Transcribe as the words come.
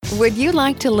Would you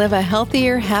like to live a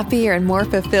healthier, happier, and more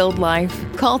fulfilled life?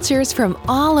 Cultures from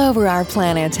all over our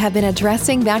planet have been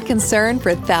addressing that concern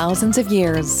for thousands of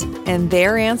years, and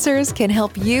their answers can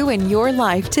help you in your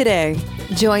life today.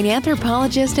 Join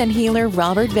anthropologist and healer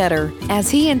Robert Vetter as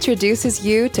he introduces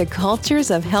you to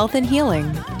cultures of health and healing.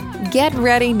 Get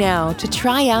ready now to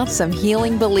try out some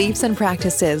healing beliefs and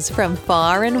practices from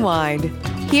far and wide.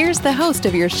 Here's the host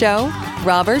of your show,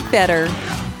 Robert Vetter.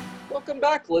 Welcome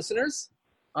back, listeners.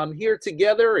 I'm here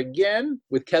together again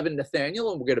with Kevin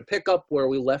Nathaniel, and we're going to pick up where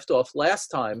we left off last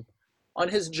time on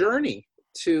his journey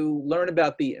to learn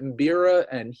about the Mbira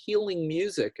and healing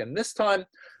music. And this time,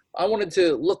 I wanted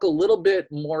to look a little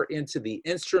bit more into the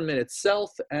instrument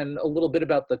itself and a little bit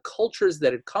about the cultures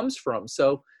that it comes from.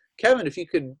 So, Kevin, if you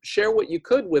could share what you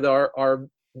could with our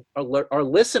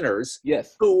listeners,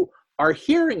 Yes. who are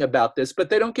hearing about this, but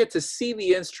they don't get to see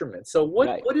the instrument. So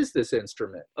Right. what is this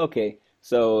instrument? Okay,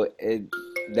 so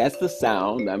that's the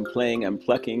sound. I'm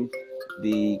plucking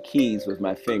the keys with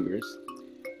my fingers.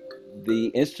 The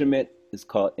instrument is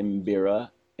called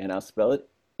Mbira, and I'll spell it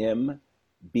M-B-I-R-A.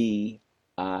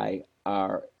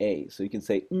 So you can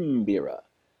say Mbira.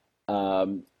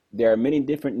 There are many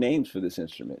different names for this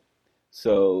instrument.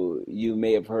 So you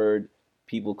may have heard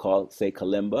people say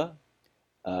kalimba.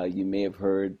 You may have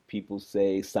heard people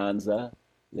say sanza,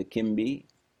 likimbi.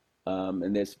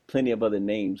 And there's plenty of other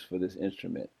names for this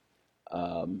instrument.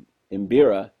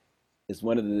 Mbira is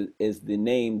the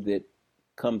name that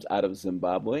comes out of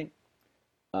Zimbabwe.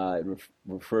 It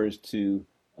refers to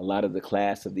a lot of the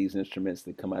class of these instruments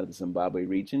that come out of the Zimbabwe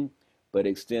region, but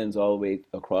extends all the way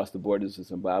across the borders of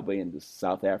Zimbabwe into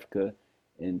South Africa,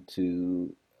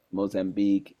 into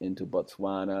Mozambique, into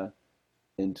Botswana,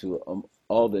 into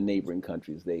all the neighboring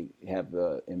countries. They have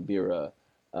the Mbira.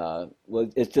 Well,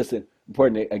 it's just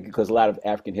important because a lot of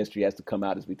African history has to come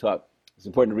out as we talk. It's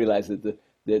important to realize that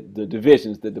the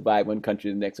divisions that divide one country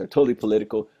to the next are totally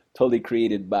political, totally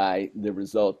created by the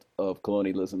result of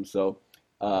colonialism. So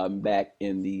back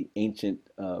in the ancient,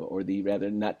 or the rather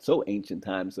not so ancient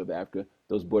times of Africa,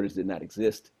 those borders did not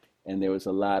exist. And there was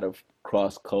a lot of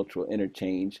cross-cultural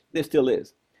interchange. There still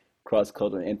is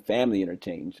cross-cultural and family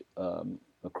interchange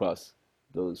across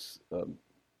those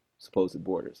supposed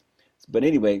borders. But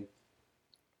anyway,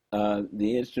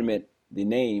 the instrument, the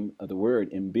name of the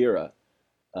word Mbira,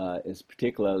 is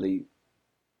particularly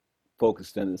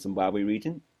focused on the Zimbabwe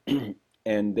region,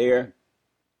 and their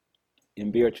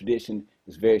Mbira tradition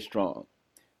is very strong.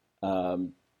 There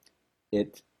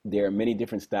are many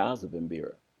different styles of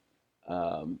Mbira,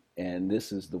 and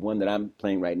this is the one that I'm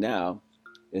playing right now,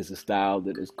 is a style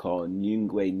that is called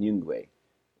Nyungwe Nyungwe,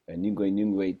 and Nyungwe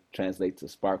Nyungwe translates to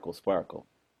sparkle sparkle.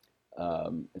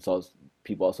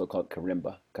 People also call it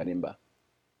karimba.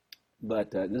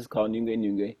 But this is called Nyungwe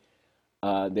Nyungwe.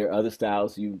 There are other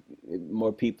styles.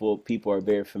 More people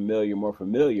are more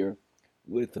familiar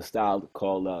with the style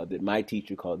called that my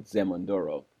teacher called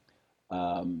Zemondoro.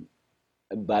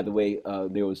 By the way,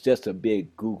 there was just a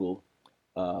big Google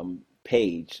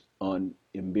page on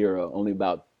Mbira only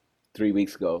about 3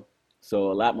 weeks ago.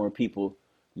 So a lot more people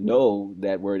know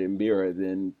that word Mbira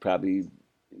than probably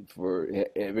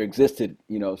ever existed,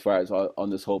 as far as on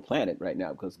this whole planet right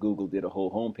now, because Google did a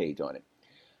whole homepage on it.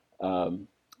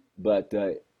 But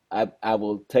I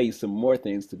will tell you some more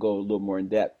things to go a little more in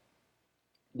depth.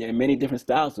 There are many different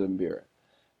styles of Mbira.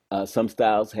 Some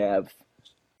styles have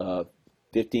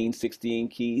 15, 16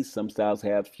 keys. Some styles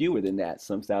have fewer than that.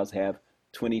 Some styles have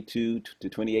 22 to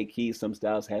 28 keys. Some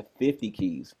styles have 50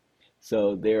 keys.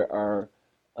 So there are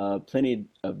plenty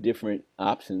of different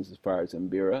options as far as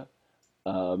Mbira.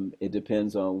 It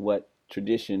depends on what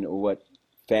tradition or what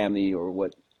family or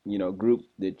what group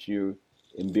that your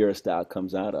Mbira style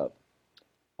comes out of.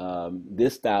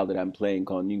 This style that I'm playing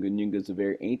called Nyunga Nyunga is a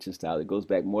very ancient style. It goes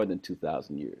back more than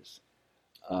 2,000 years,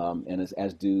 and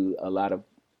as do a lot of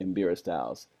Mbira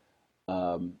styles.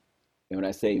 And when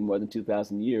I say more than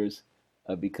 2,000 years,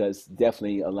 because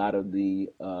definitely a lot of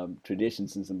the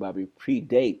traditions in Zimbabwe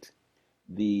predate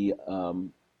the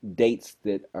dates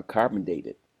that are carbon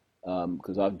dated.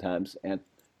 Because oftentimes,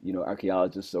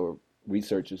 archaeologists or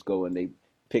researchers go and they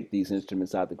pick these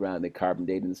instruments out the ground, they carbon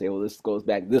date and say, well, this goes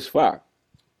back this far.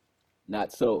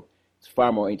 Not so. It's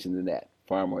far more ancient than that,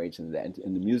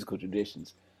 in the musical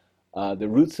traditions. The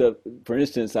roots of, for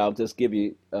instance, I'll just give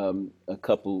you a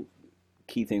couple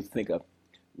key things to think of.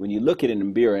 When you look at an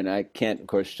Mbira, and I can't, of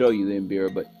course, show you the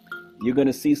Mbira, but you're going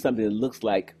to see something that looks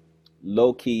like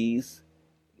low keys,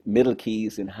 middle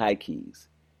keys, and high keys.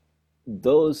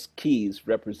 Those keys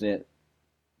represent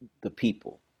the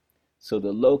people. So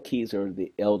the low keys are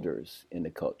the elders in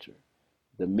the culture.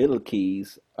 The middle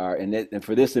keys are, and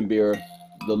for this Mbira,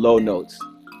 the low notes,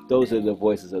 those are the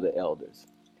voices of the elders.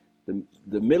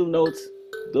 The middle notes,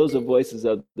 those are voices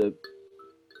of the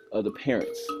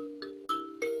parents.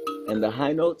 And the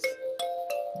high notes,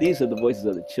 these are the voices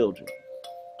of the children.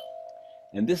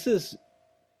 And this is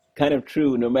kind of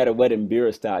true no matter what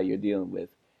Mbira style you're dealing with.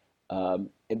 And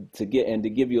to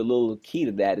give you a little key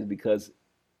to that is because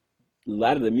a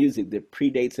lot of the music that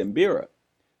predates Mbira.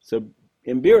 So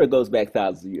Mbira goes back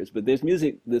thousands of years, but there's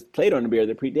music that's played on Mbira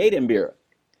that predate Mbira.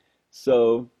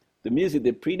 So the music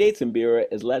that predates Mbira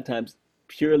is a lot of times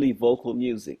purely vocal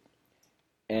music,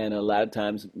 and a lot of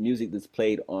times music that's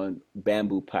played on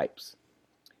bamboo pipes.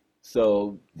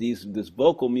 So this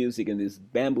vocal music and this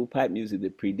bamboo pipe music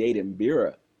that predate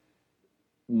Mbira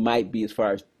might be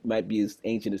as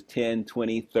ancient as 10,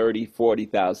 20, 30,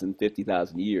 40,000,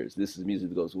 50,000 years. This is music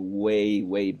that goes way,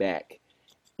 way back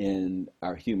in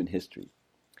our human history.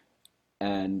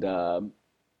 And a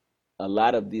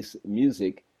lot of this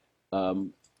music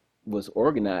was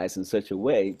organized in such a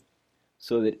way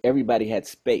so that everybody had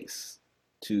space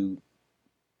to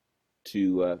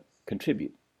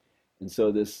contribute. And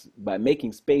so by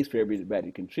making space for everybody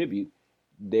to contribute,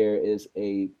 there is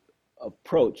a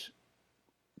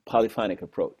polyphonic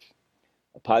approach.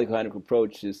 A polyphonic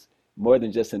approach is more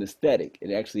than just an aesthetic.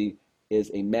 It actually is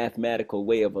a mathematical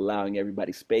way of allowing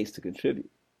everybody space to contribute.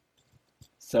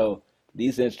 So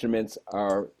these instruments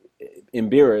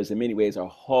Mbiras in many ways are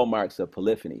hallmarks of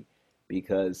polyphony,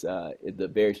 because the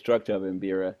very structure of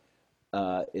Mbira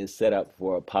is set up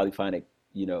for polyphonic,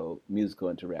 musical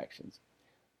interactions.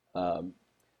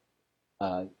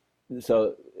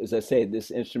 So as I say,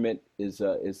 this instrument is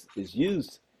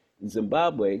used in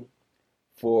Zimbabwe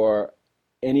for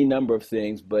any number of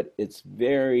things, but its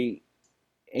very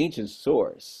ancient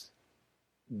source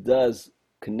does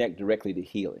connect directly to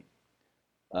healing.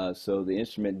 So the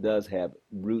instrument does have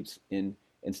roots and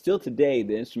still today,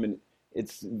 the instrument,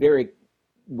 it's very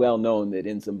well known that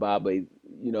in Zimbabwe,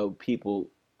 people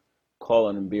call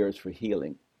on Mbiras for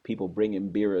healing. People bring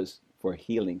Mbiras for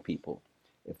healing people.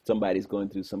 If somebody's going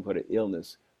through some sort of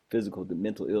illness, physical to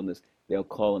mental illness, they'll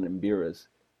call on Mbiras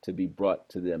to be brought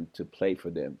to them, to play for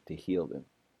them, to heal them.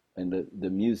 And the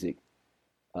music,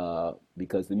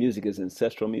 because the music is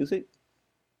ancestral music,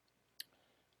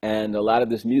 and a lot of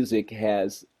this music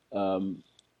has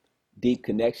deep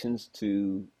connections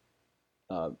to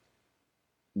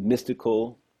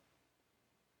mystical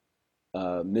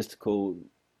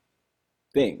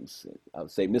things. I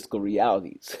would say mystical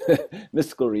realities.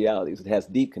 Mystical realities. It has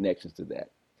deep connections to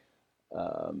that.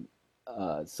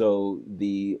 So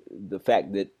the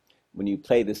fact that when you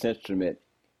play this instrument,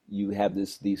 you have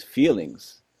these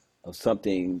feelings of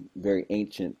something very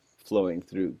ancient flowing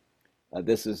through.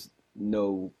 This is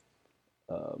no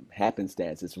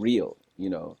happenstance. It's real.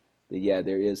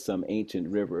 There is some ancient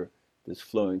river that's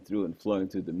flowing through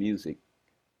the music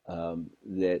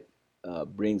that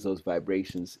brings those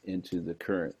vibrations into the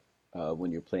current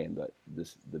when you're playing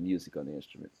the music on the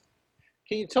instrument.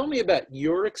 Can you tell me about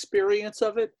your experience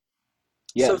of it?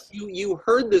 Yes. So you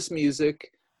heard this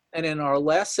music, and in our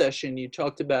last session, you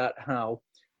talked about how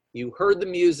you heard the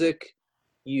music,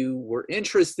 you were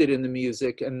interested in the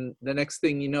music, and the next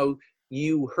thing you know,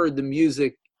 you heard the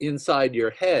music inside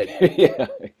your head. Yeah.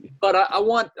 But I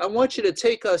want you to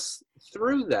take us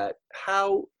through that.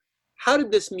 How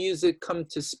did this music come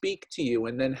to speak to you,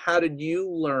 and then how did you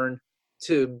learn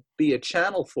to be a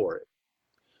channel for it?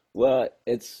 Well,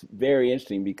 it's very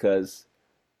interesting because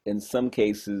in some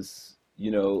cases,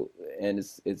 and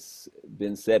it's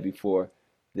been said before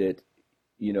that,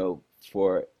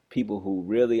 for people who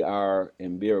really are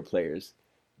Mbira players,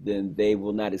 then they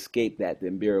will not escape that. The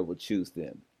Mbira will choose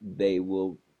them.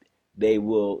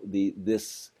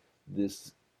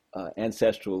 This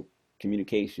ancestral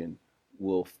communication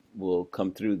will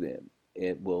come through them.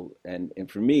 It will, and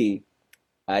for me,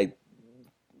 I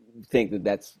think that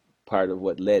that's part of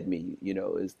what led me,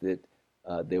 is that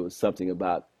there was something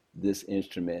about this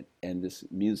instrument and this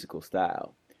musical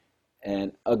style.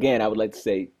 And again, I would like to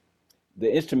say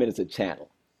the instrument is a channel.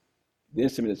 The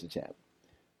instrument is a channel.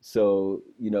 So,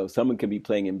 someone can be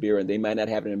playing Mbira and they might not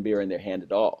have an Mbira in their hand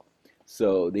at all.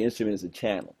 So the instrument is a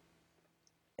channel.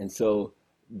 And so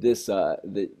this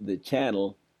the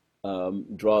channel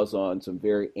draws on some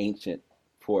very ancient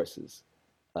forces,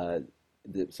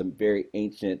 some very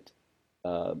ancient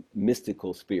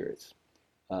mystical spirits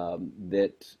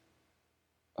that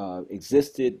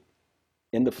existed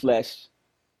in the flesh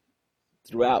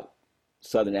throughout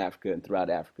Southern Africa and throughout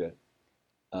Africa.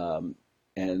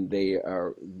 And they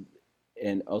are,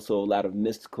 and also a lot of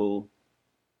mystical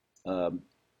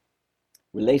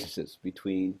relationships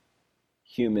between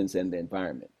humans and the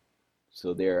environment.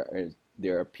 So there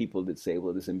there are people that say,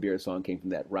 well, this Mbira song came from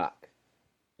that rock,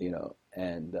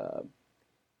 and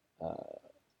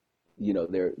there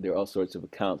are all sorts of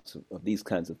accounts of these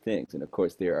kinds of things. And of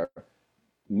course, there are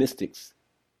mystics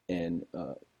and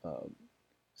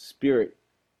spirit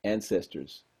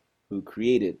ancestors who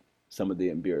created some of the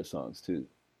Mbira songs too,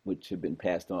 which have been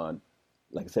passed on,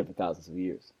 like I said, for thousands of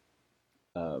years.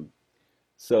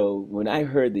 So when I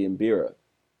heard the Mbira,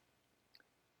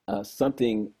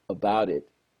 something about it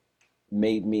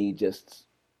made me just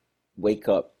wake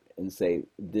up and say,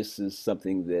 this is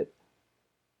something that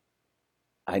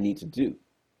I need to do.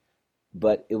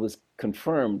 But it was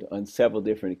confirmed on several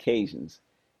different occasions.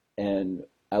 And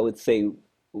I would say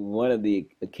one of the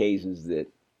occasions that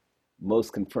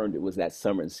most confirmed it was that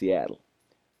summer in Seattle.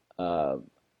 I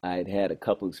had had a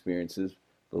couple experiences,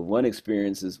 but one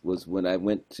experience was when I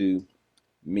went to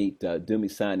meet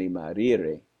Dumisani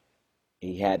Marire.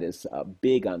 He had this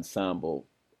big ensemble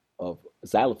of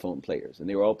xylophone players, and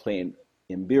they were all playing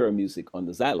Mbira music on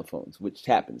the xylophones, which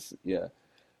happens, yeah.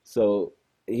 So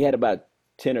he had about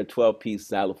 10 or 12 piece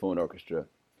xylophone orchestra.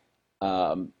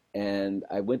 And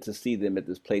I went to see them at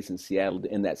this place in Seattle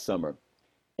in that summer.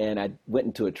 And I went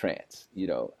into a trance,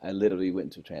 I literally went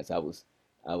into a trance. I was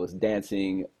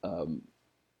dancing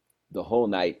the whole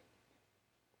night.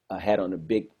 I had on a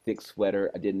big, thick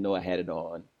sweater. I didn't know I had it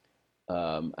on.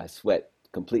 I sweat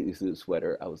completely through the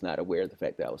sweater. I was not aware of the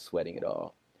fact that I was sweating at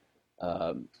all.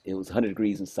 It was 100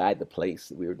 degrees inside the place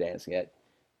that we were dancing at.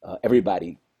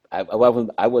 Everybody, I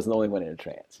wasn't the only one in a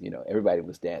trance. Everybody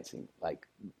was dancing like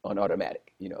on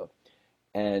automatic.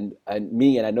 And I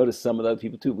noticed some of the other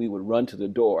people too. We would run to the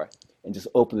door and just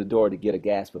open the door to get a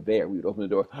gasp of air. We would open the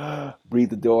door,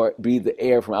 breathe the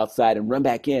air from outside, and run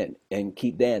back in and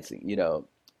keep dancing.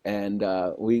 And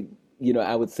I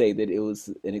would say that it was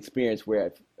an experience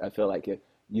where I felt like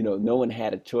no one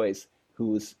had a choice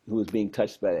who was being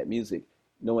touched by that music.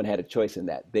 No one had a choice in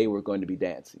that. They were going to be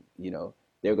dancing.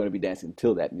 They were going to be dancing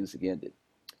until that music ended.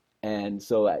 And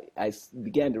so I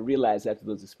began to realize after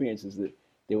those experiences that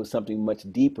there was something much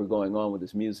deeper going on with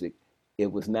this music.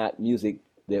 It was not music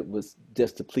that was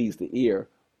just to please the ear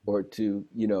or to,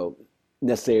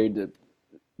 necessarily to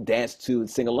dance to and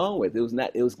sing along with. It was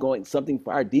not, it was going, something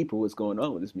far deeper was going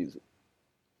on with this music.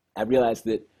 I realized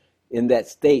that in that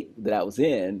state that I was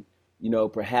in,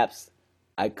 perhaps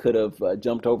I could have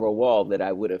jumped over a wall that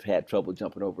I would have had trouble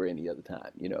jumping over any other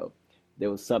time. There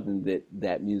was something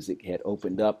that music had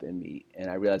opened up in me,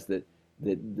 and I realized that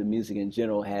the music in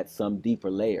general had some deeper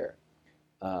layer,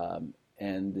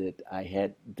 and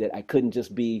that I couldn't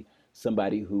just be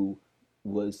somebody who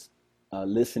was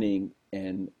listening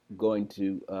and going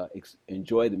to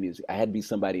enjoy the music. I had to be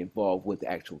somebody involved with the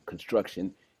actual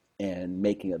construction and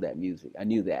making of that music. I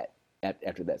knew that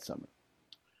after that summer,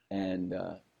 and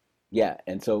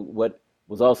and so what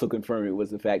was also confirming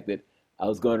was the fact that I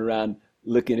was going around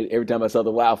looking at every time I saw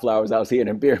the wildflowers, I was hearing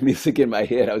Mbira music in my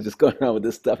head. I was just going around with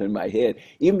this stuff in my head.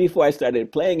 Even before I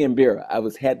started playing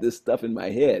Mbira, had this stuff in my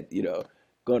head,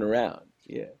 going around.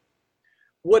 Yeah.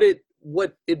 What it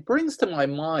brings to my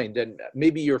mind, and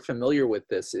maybe you're familiar with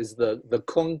this, is the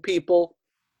Kung people,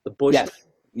 the Bush.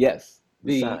 Yes.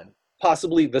 The San.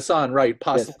 Possibly the San, right?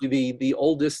 Possibly yes. the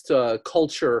oldest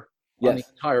culture on the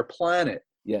entire planet.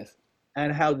 Yes.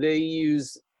 And how they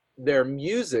use their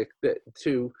music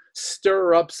to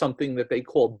stir up something that they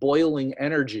call boiling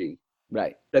energy.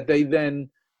 Right. That they then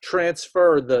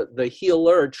transfer, the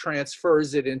healer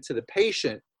transfers it into the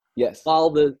patient. Yes. While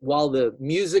the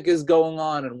music is going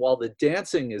on and while the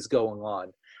dancing is going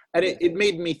on. And it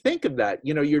made me think of that.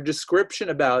 Your description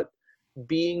about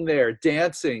being there,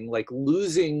 dancing, like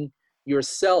losing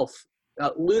yourself,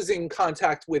 losing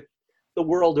contact with the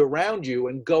world around you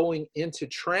and going into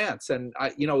trance. And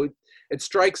it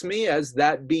strikes me as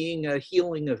that being a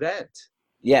healing event.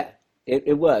 Yeah,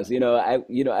 it was. I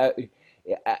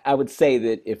would say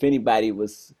that if anybody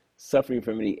was suffering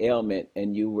from any ailment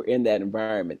and you were in that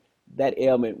environment, that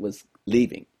ailment was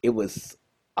leaving. It was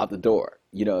out the door.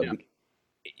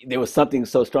 There was something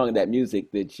so strong in that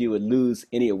music that you would lose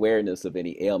any awareness of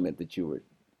any ailment that you were,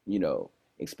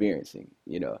 experiencing.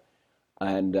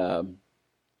 And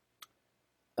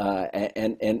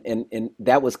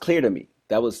that was clear to me.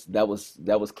 That was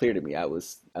clear to me. I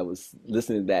was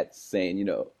listening to that saying,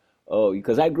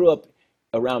 because I grew up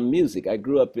around music. I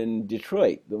grew up in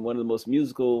Detroit, one of the most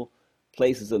musical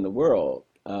places in the world.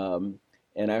 And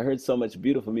I heard so much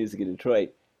beautiful music in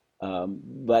Detroit.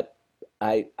 But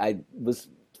I was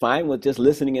fine with just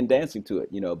listening and dancing to it,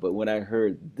 but when I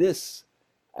heard this,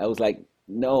 I was like,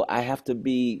 no, I have to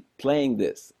be playing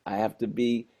this. I have to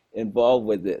be involved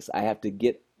with this. I have to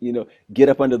get get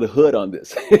up under the hood on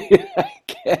this.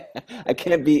 I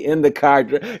can't be in the car.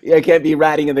 I can't be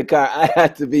riding in the car. I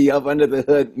have to be up under the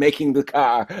hood making the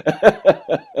car.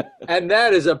 And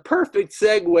that is a perfect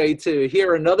segue to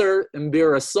hear another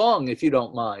Mbira song, if you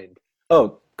don't mind.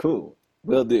 Oh, cool.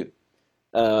 Will do.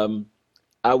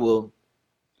 I will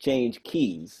change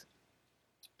keys.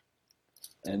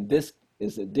 And this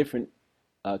is a different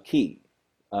key.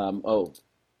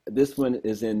 This one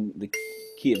is in the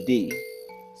key of D.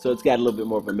 So it's got a little bit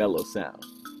more of a mellow sound.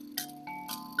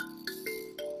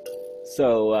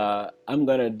 So I'm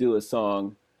going to do a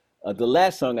song. The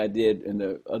last song I did in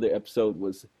the other episode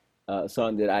was a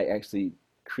song that I actually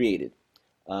created.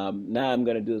 Now I'm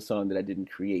going to do a song that I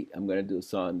didn't create. I'm going to do a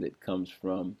song that comes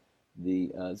from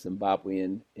the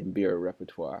Zimbabwean Mbira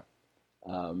repertoire.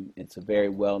 It's a very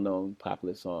well-known,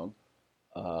 popular song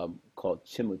called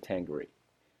Chimutangere.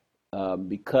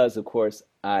 Because, of course,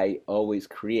 I always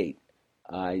create.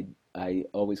 I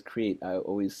always create. I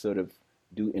always sort of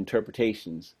do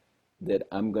interpretations. That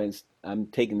I'm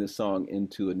taking this song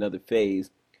into another phase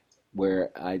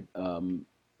where I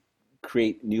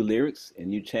create new lyrics and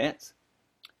new chants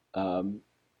to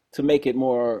make it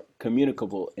more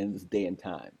communicable in this day and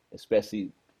time,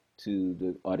 especially to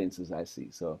the audiences I see.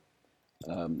 So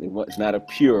it's not a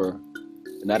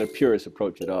purist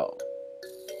approach at all.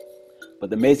 But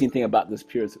the amazing thing about this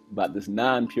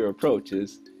non-pure approach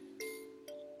is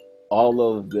all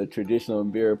of the traditional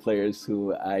Mbira players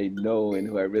who I know and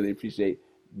who I really appreciate,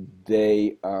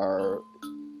 they are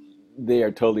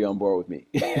totally on board with me.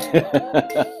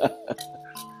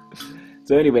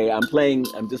 So anyway, I'm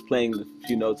just playing a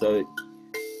few notes of it.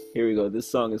 Here we go. This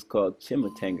song is called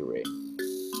Chimutangere.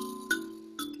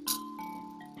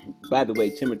 By the way,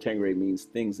 Chimutangere means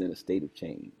things in a state of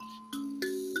change.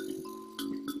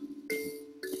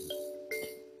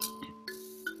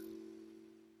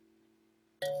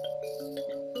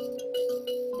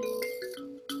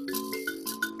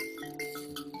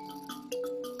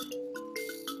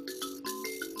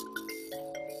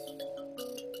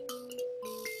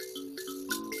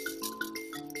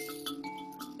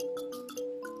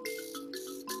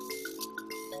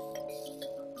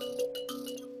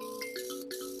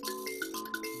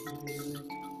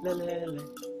 La la la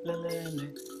la la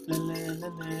la la la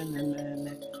la la la la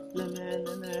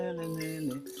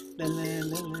la la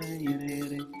la la yere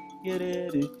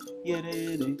yere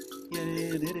yere yere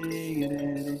yere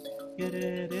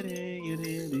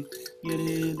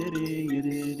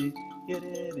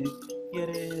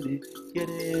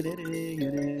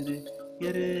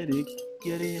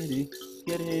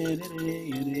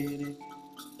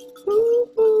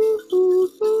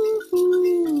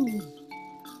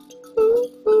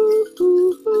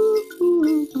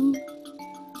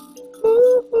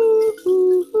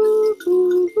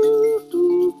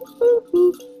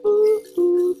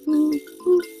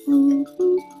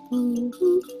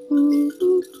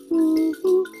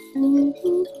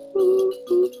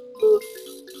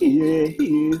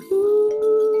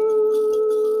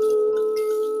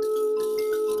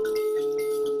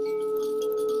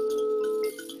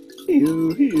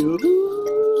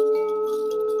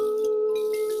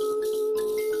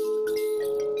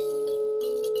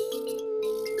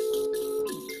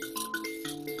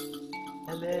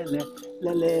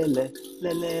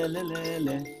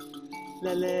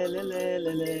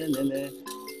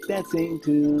dancing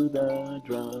to the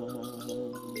drum,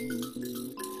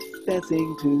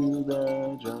 dancing to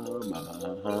the drum,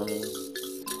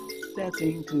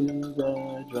 dancing to the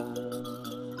drum,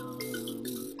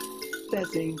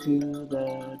 dancing to the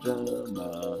drum.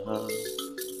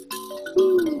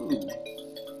 Ooh.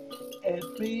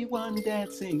 Everyone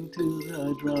dancing to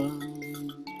the drum.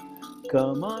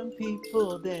 Come on,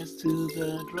 people, dance to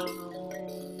the drum.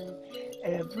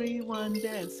 Everyone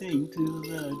dancing to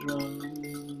the drum.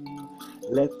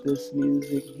 Let this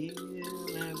music heal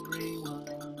everyone.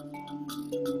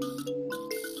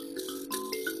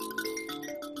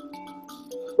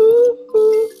 Ooh,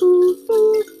 ooh, ooh,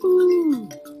 ooh, ooh.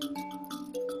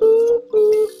 Ooh,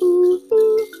 ooh, ooh, ooh,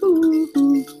 ooh,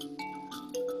 ooh.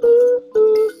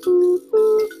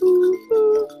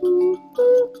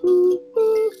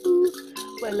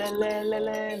 La la la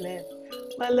la la,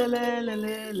 la la la la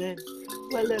la la,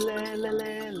 la la la la la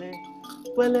la,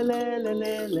 la la la la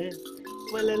la la,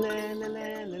 la la la la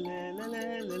la la la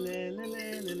la la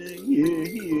la la, yeah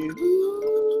yeah.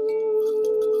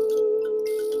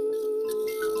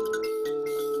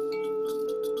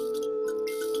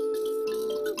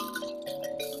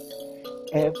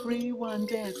 Everyone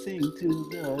dancing to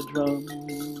the drum.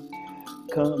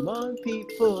 Come on,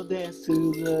 people, dance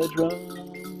to the drum.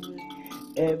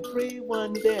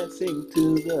 Everyone dancing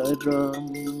to the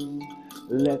drum.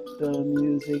 Let the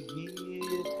music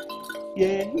hear.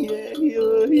 Yeah, yeah,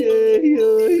 yeah, yeah,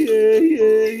 yeah, yeah,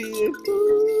 yeah, yeah.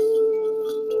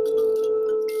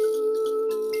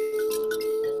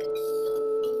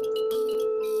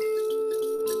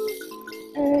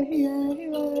 Hey, yeah,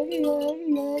 yeah, yeah,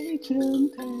 yeah,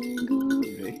 Chantangu.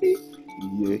 Yeah,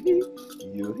 yeah,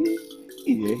 yeah,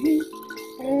 yeah.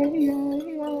 Hey, yeah,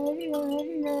 yeah, yeah,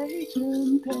 yeah,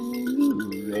 Chantangu.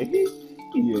 Yeah,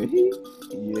 yeah,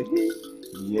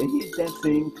 yeah,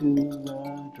 dancing to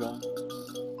the drum.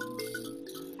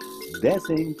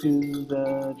 Dancing to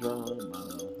the drum.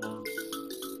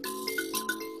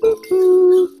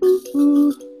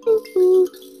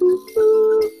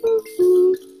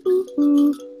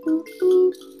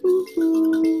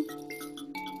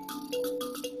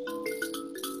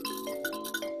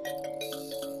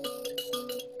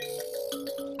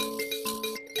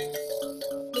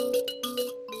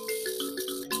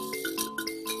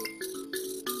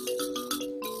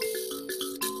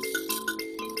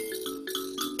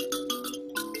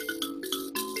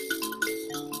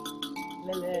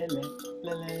 La la la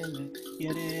la la la,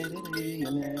 ya re re re, ya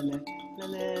la la la la la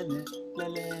la la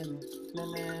la la la la la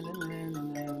la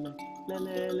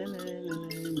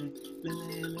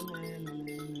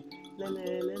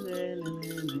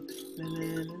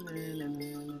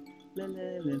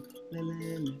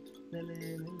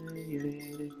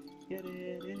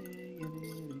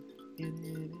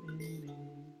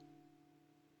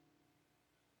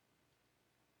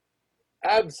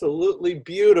Absolutely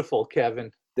beautiful,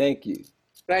 Kevin. Thank you.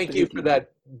 Thank you Thank for you.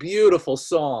 that beautiful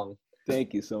song.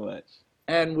 Thank you so much.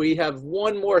 And we have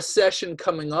one more session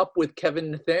coming up with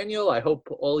Kevin Nathaniel. I hope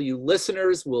all you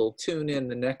listeners will tune in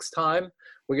the next time.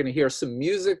 We're going to hear some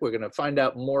music. We're going to find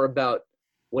out more about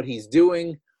what he's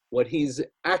doing, what he's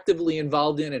actively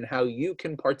involved in, and how you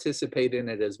can participate in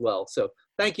it as well. So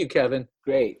thank you, Kevin.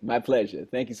 Great. My pleasure.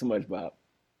 Thank you so much, Bob.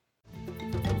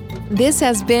 This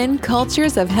has been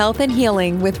Cultures of Health and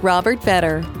Healing with Robert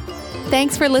Vetter.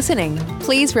 Thanks for listening.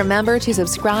 Please remember to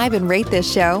subscribe and rate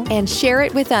this show and share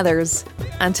it with others.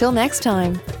 Until next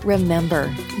time,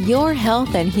 remember, your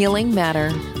health and healing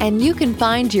matter, and you can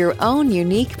find your own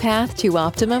unique path to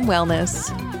optimum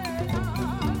wellness.